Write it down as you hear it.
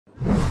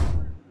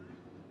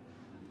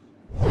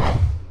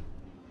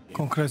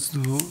Congrats to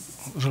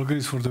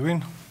Žalgiris for the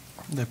win.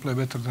 They play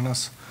better than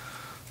us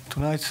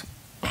tonight.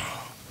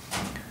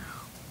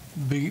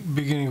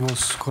 Beginning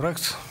was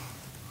correct,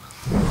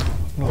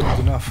 not good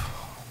enough,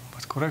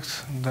 but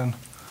correct. And then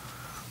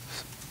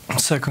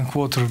second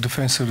quarter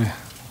defensively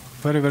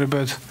very, very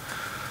bad.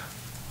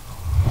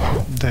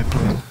 They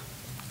played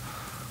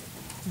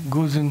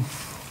good in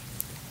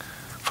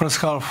first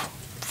half,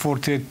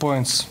 48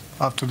 points.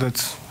 After that,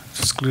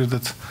 it's clear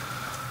that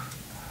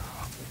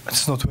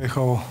it's not way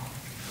how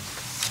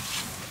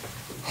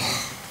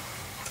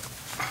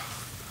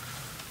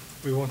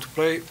we want to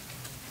play.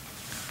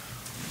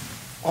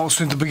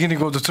 Also in the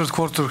beginning of the third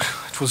quarter,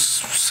 it was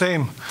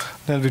same.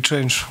 Then we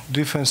changed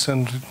defense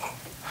and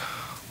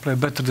play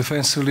better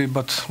defensively,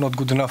 but not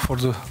good enough for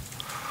the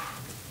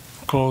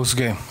close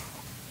game.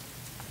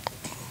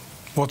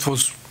 What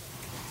was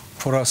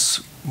for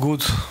us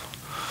good,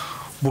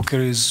 Booker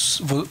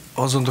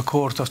was on the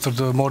court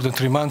after more than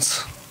 3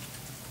 months,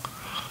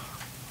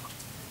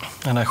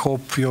 and I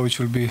hope Jovic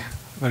will be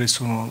very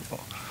soon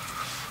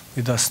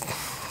with us.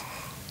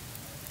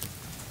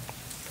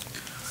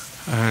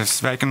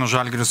 Sveikinu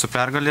Žalgirį su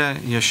pergalė,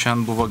 jie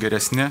šiandien buvo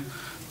geresni.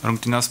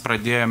 Rungtynes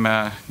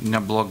pradėjome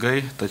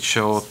neblogai,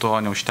 tačiau to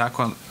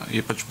neužteko.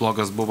 Ypač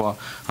blogas buvo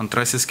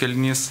antrasis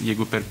kėlinys.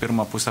 Jeigu per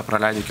pirmą pusę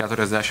praleidė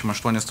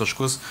 48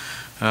 taškus,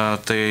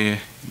 tai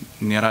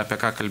nėra apie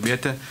ką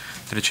kalbėti.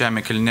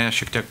 Trečiajame kėlinyje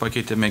šiek tiek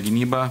pakeitėme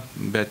gynybą,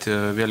 bet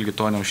vėlgi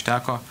to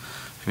neužteko.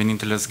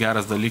 Vienintelis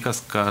geras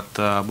dalykas, kad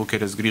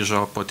Bukeris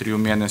grįžo po 3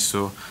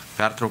 mėnesių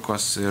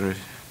pertraukos ir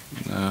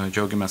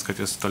džiaugiamės, kad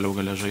jis toliau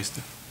galės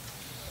žaisti.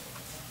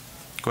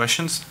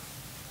 Questions?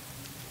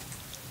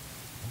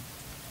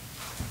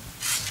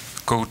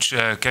 Coach,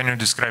 can you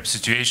describe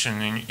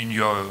situation in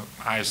your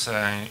eyes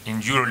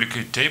in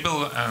Euroleague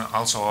table, and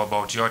also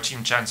about your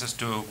team chances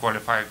to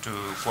qualify to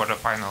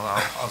quarterfinal,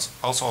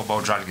 also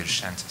about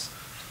Žalgiris chances?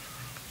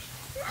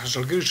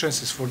 Žalgiris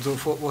chances for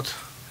what?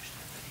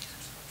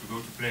 To go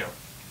to playoff.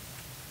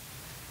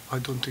 I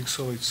don't think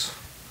so. It's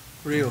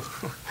real.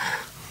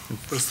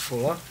 First of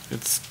all, huh?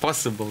 It's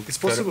possible. It's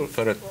possible.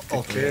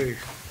 Okay.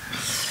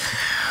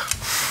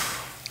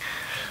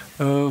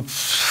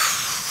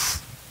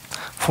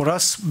 For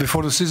us,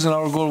 before the season,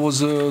 our goal was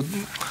to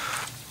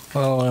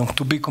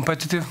be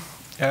competitive,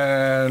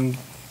 and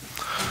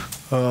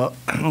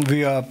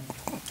we are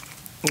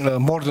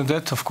more than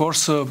that, of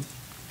course.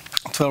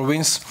 12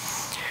 wins.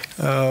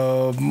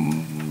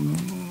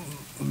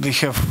 We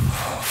have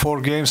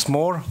 4 games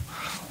more.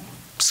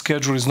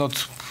 Schedule is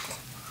not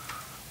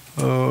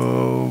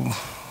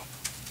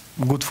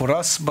good for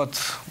us, but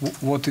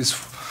what is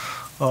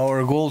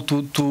our goal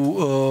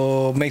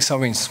to make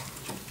some wins,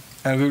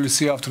 and we will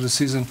see after the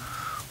season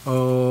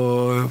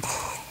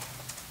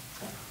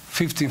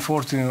 15,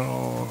 14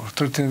 or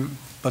 13,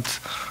 but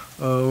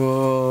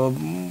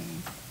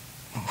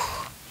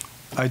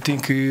I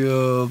think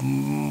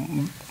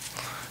in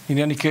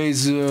any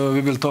case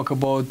we will talk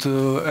about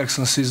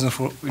excellent season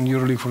in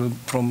Euroleague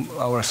from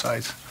our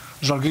side.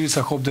 Žalgiris,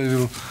 I hope they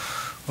will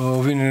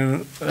win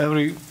in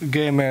every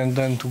game and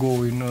then to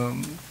go in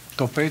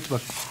top 8,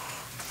 but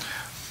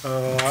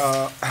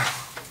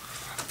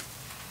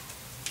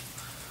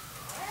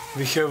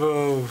we have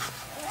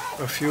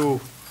a few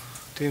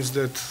teams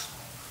that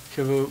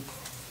have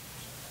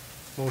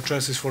more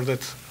chances for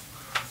that,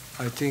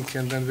 I think,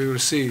 and then we will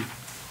see.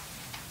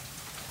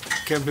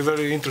 It can be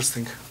very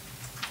interesting.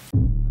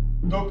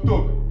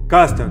 Тук-тук.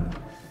 Kas ten?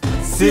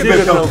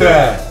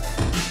 Sibir.lt